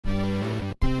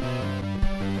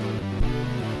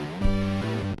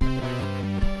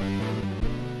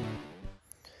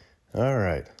All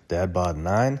right, Dad Bod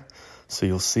 9. So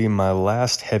you'll see my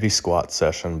last heavy squat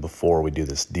session before we do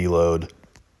this deload.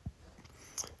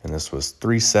 And this was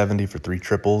 370 for 3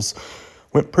 triples.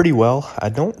 Went pretty well. I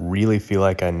don't really feel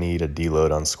like I need a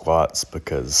deload on squats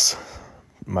because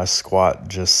my squat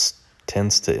just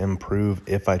tends to improve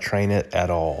if I train it at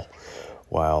all,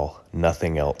 while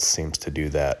nothing else seems to do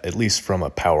that, at least from a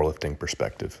powerlifting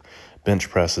perspective. Bench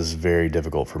press is very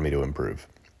difficult for me to improve.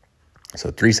 So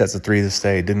 3 sets of 3 this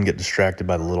day. Didn't get distracted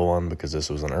by the little one because this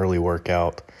was an early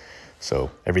workout.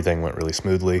 So everything went really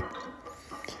smoothly.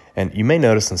 And you may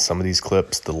notice in some of these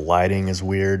clips, the lighting is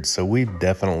weird. So we've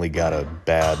definitely got a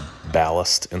bad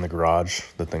ballast in the garage,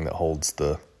 the thing that holds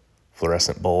the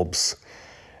fluorescent bulbs.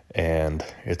 And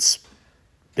it's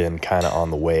been kind of on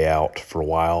the way out for a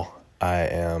while. I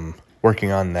am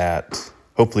working on that,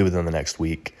 hopefully within the next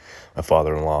week. My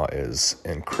father-in-law is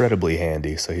incredibly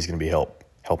handy, so he's going to be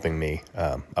helping me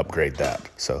upgrade that.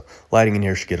 So lighting in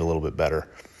here should get a little bit better.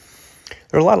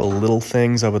 There are a lot of little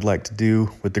things I would like to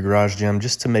do with the garage gym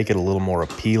just to make it a little more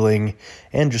appealing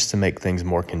and just to make things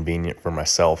more convenient for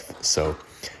myself. So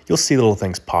you'll see little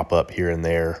things pop up here and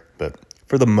there, but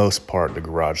for the most part, the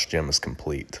garage gym is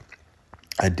complete.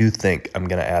 I do think I'm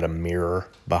going to add a mirror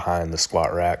behind the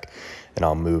squat rack, and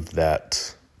I'll move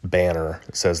that banner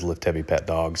that says Lift Heavy Pet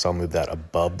Dogs. I'll move that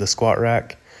above the squat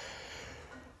rack.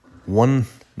 One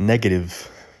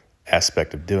negative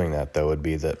aspect of doing that, though, would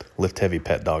be that Lift Heavy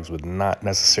Pet Dogs would not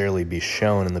necessarily be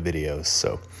shown in the videos,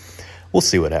 so we'll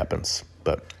see what happens.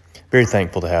 But very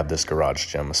thankful to have this garage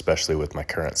gym, especially with my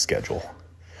current schedule.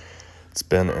 It's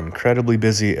been incredibly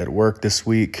busy at work this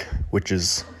week, which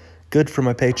is good for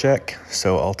my paycheck,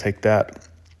 so I'll take that.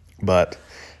 But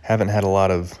haven't had a lot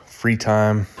of free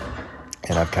time,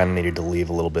 and I've kind of needed to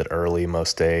leave a little bit early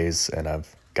most days, and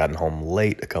I've gotten home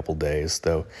late a couple days,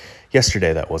 though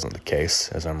yesterday that wasn't the case.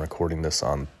 As I'm recording this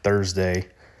on Thursday,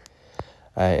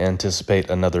 I anticipate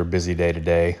another busy day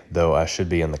today, though I should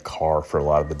be in the car for a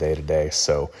lot of the day today,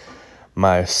 so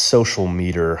my social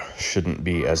meter shouldn't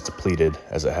be as depleted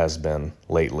as it has been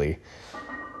lately.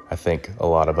 I think a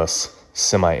lot of us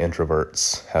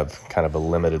semi-introverts have kind of a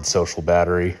limited social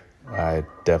battery. I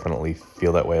definitely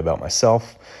feel that way about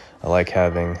myself. I like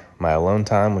having my alone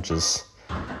time, which is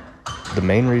the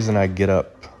main reason I get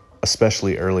up,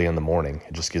 especially early in the morning.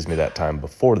 It just gives me that time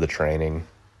before the training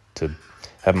to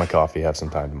have my coffee, have some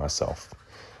time to myself.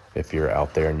 If you're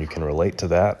out there and you can relate to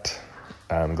that,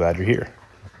 I'm glad you're here.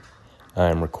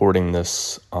 I'm recording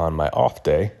this on my off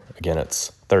day. Again, it's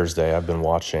Thursday. I've been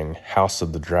watching House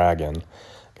of the Dragon.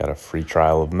 Got a free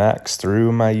trial of Max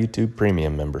through my YouTube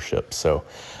Premium membership. So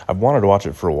I've wanted to watch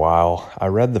it for a while. I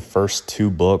read the first 2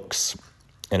 books.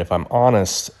 And if I'm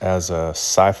honest, as a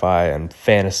sci-fi and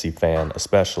fantasy fan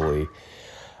especially,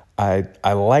 I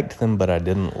liked them, but I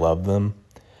didn't love them.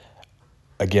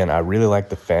 Again, I really like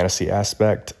the fantasy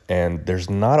aspect, and there's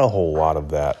not a whole lot of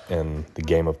that in the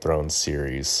Game of Thrones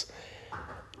series.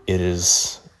 It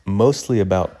is mostly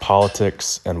about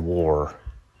politics and war,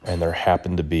 and there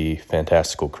happen to be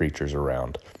fantastical creatures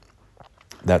around.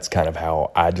 That's kind of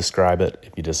how I describe it.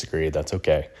 If you disagree, that's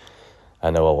okay. I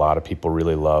know a lot of people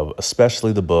really love,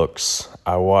 especially the books.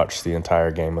 I watched the entire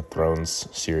Game of Thrones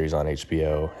series on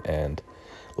HBO, and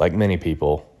like many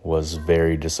people, was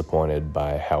very disappointed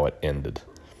by how it ended.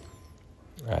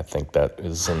 I think that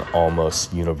is an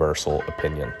almost universal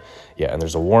opinion. Yeah, and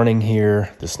there's a warning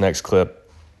here. This next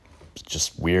clip is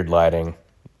just weird lighting,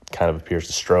 kind of appears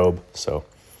to strobe. So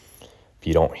if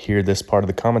you don't hear this part of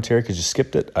the commentary because you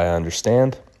skipped it, I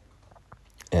understand.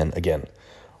 And again,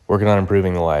 working on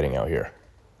improving the lighting out here.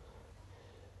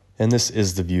 And this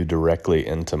is the view directly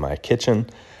into my kitchen.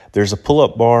 There's a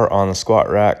pull-up bar on the squat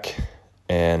rack,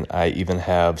 and I even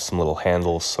have some little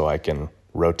handles so I can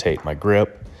rotate my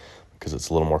grip because it's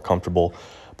a little more comfortable.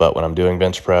 But when I'm doing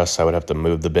bench press, I would have to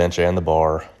move the bench and the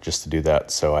bar just to do that.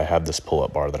 So I have this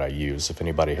pull-up bar that I use. If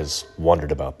anybody has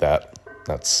wondered about that,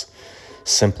 that's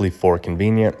simply for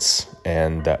convenience,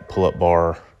 and that pull-up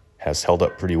bar has held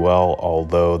up pretty well,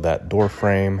 although that door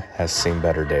frame has seen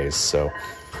better days. So,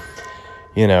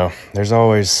 you know, there's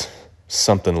always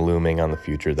something looming on the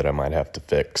future that I might have to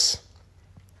fix.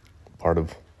 Part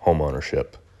of home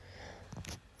ownership.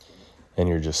 And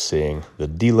you're just seeing the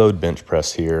deload bench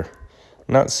press here.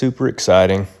 Not super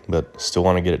exciting, but still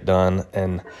want to get it done.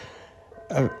 And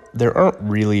there aren't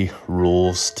really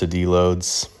rules to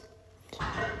deloads.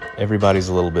 Everybody's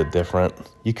a little bit different.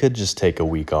 You could just take a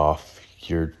week off.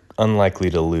 You're unlikely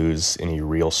to lose any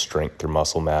real strength or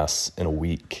muscle mass in a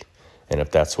week. And if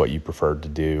that's what you prefer to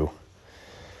do,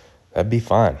 that'd be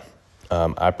fine.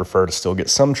 I prefer to still get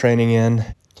some training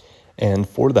in. And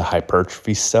for the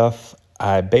hypertrophy stuff,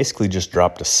 I basically just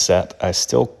dropped a set. I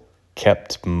still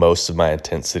kept most of my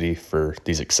intensity for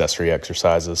these accessory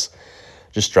exercises.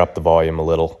 Just dropped the volume a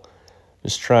little.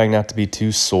 Just trying not to be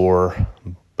too sore,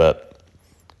 but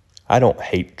I don't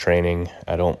hate training.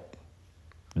 I don't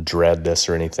dread this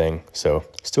or anything. So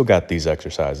still got these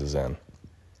exercises in.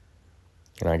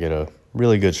 And I get a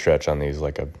really good stretch on these,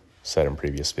 like I've said in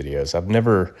previous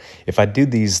videos. If I do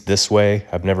these this way,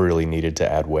 I've never really needed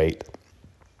to add weight.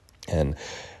 And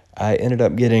I ended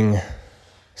up getting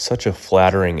such a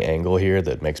flattering angle here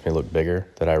that makes me look bigger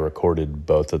that I recorded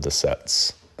both of the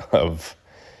sets of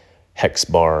hex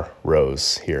bar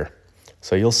rows here.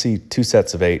 So you'll see 2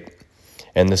 sets of 8,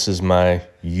 and this is my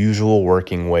usual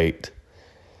working weight.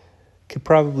 Could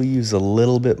probably use a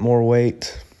little bit more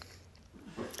weight.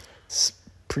 It's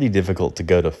pretty difficult to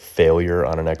go to failure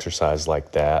on an exercise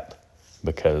like that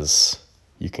because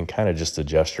you can kind of just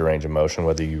adjust your range of motion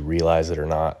whether you realize it or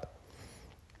not.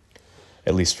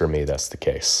 At least for me, that's the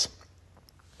case.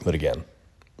 But again,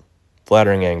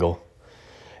 flattering angle.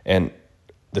 And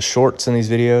the shorts in these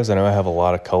videos, I know I have a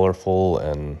lot of colorful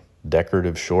and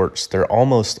decorative shorts. They're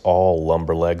almost all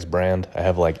Lumberlegs brand. I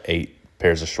have like 8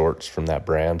 pairs of shorts from that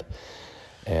brand.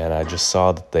 And I just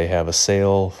saw that they have a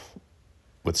sale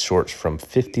with shorts from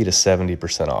 50 to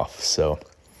 70% off. So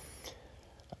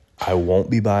I won't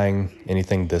be buying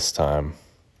anything this time.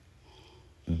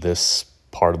 This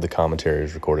part of the commentary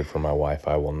is recorded for my wife.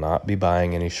 I will not be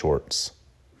buying any shorts.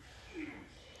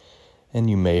 And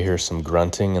you may hear some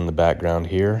grunting in the background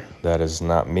here. That is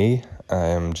not me. I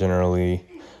am generally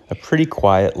a pretty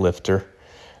quiet lifter.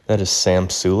 That is Sam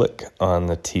Sulik on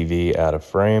the TV out of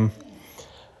frame.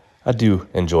 I do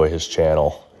enjoy his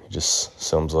channel. He just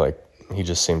seems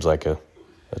like a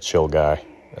chill guy.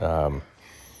 So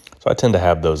I tend to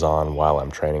have those on while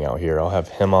I'm training out here. I'll have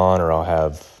him on, or I'll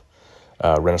have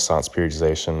Renaissance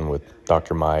periodization with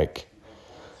Dr. Mike,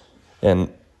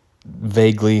 and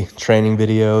vaguely training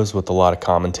videos with a lot of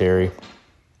commentary.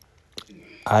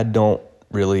 I don't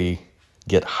really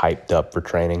get hyped up for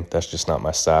training. That's just not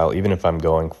my style. Even if I'm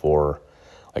going for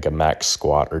like a max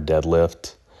squat or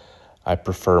deadlift, I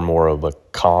prefer more of a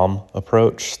calm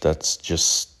approach. That's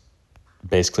just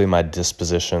basically my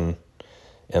disposition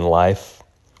in life.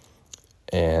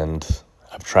 And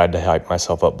I've tried to hype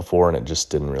myself up before, and it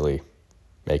just didn't really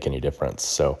make any difference.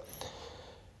 So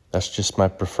that's just my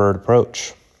preferred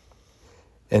approach.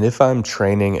 And if I'm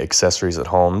training accessories at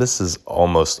home, this is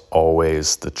almost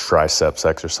always the triceps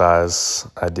exercise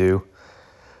I do.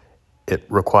 It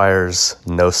requires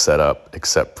no setup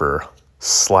except for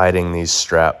sliding these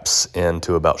straps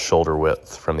into about shoulder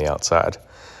width from the outside.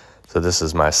 So this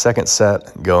is my second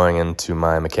set going into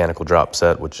my mechanical drop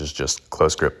set, which is just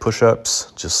close grip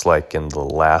push-ups, just like in the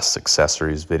last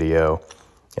accessories video.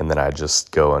 And then I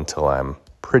just go until I'm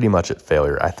pretty much at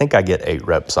failure. I think I get 8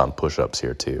 reps on push-ups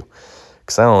here too,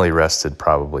 because I only rested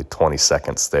probably 20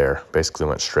 seconds there. Basically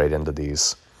went straight into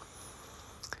these.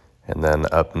 And then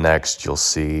up next, you'll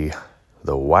see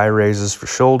the Y raises for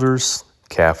shoulders,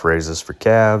 calf raises for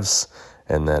calves,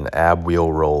 and then ab wheel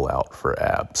rollout for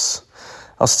abs.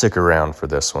 I'll stick around for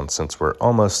this one since we're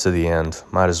almost to the end.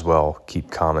 Might as well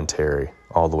keep commentary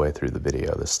all the way through the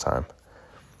video this time.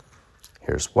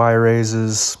 Here's Y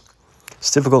raises.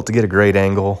 It's difficult to get a great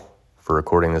angle for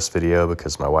recording this video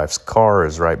because my wife's car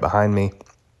is right behind me,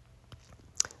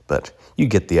 but you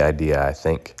get the idea, I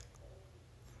think.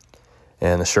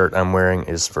 And the shirt I'm wearing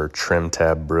is for Trim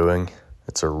Tab Brewing.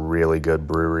 It's a really good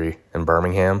brewery in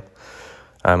Birmingham.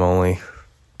 I'm only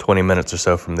 20 minutes or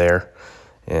so from there,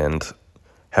 and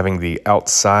having the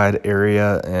outside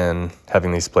area and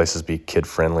having these places be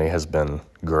kid-friendly has been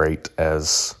great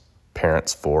as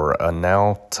parents for a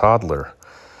now toddler.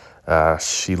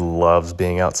 She loves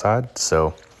being outside,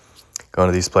 so going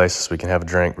to these places we can have a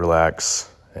drink, relax,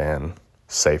 and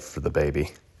safe for the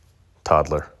baby.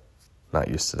 Toddler, not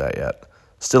used to that yet.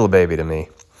 Still a baby to me.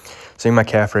 Seeing my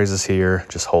calf raises here,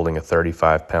 just holding a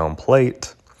 35-pound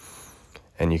plate,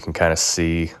 and you can kind of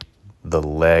see the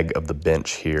leg of the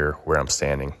bench here where I'm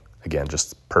standing. Again,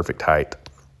 just perfect height.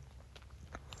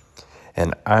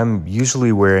 And I'm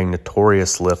usually wearing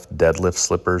Notorious Lift deadlift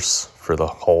slippers for the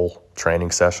whole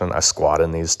training session. I squat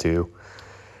in these too.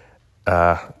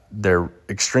 They're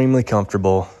extremely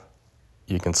comfortable.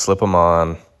 You can slip them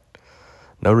on.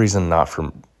 No reason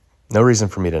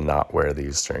for me to not wear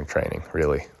these during training,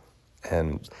 really.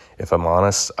 And if I'm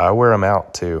honest, I wear them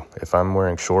out too. If I'm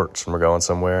wearing shorts and we're going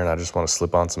somewhere and I just want to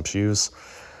slip on some shoes,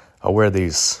 I'll wear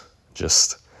these.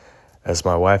 Just as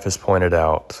my wife has pointed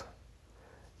out,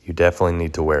 you definitely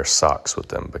need to wear socks with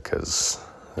them because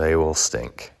they will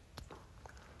stink.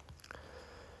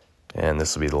 And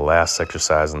this will be the last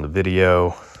exercise in the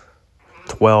video.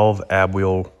 12 ab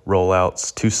wheel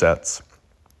rollouts, 2 sets.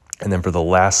 And then for the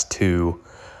last 2,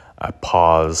 I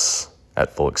pause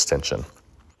at full extension.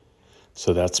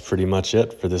 So that's pretty much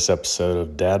it for this episode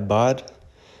of Dad Bod.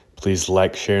 Please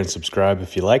like, share, and subscribe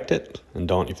if you liked it, and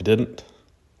don't if you didn't.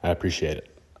 I appreciate it.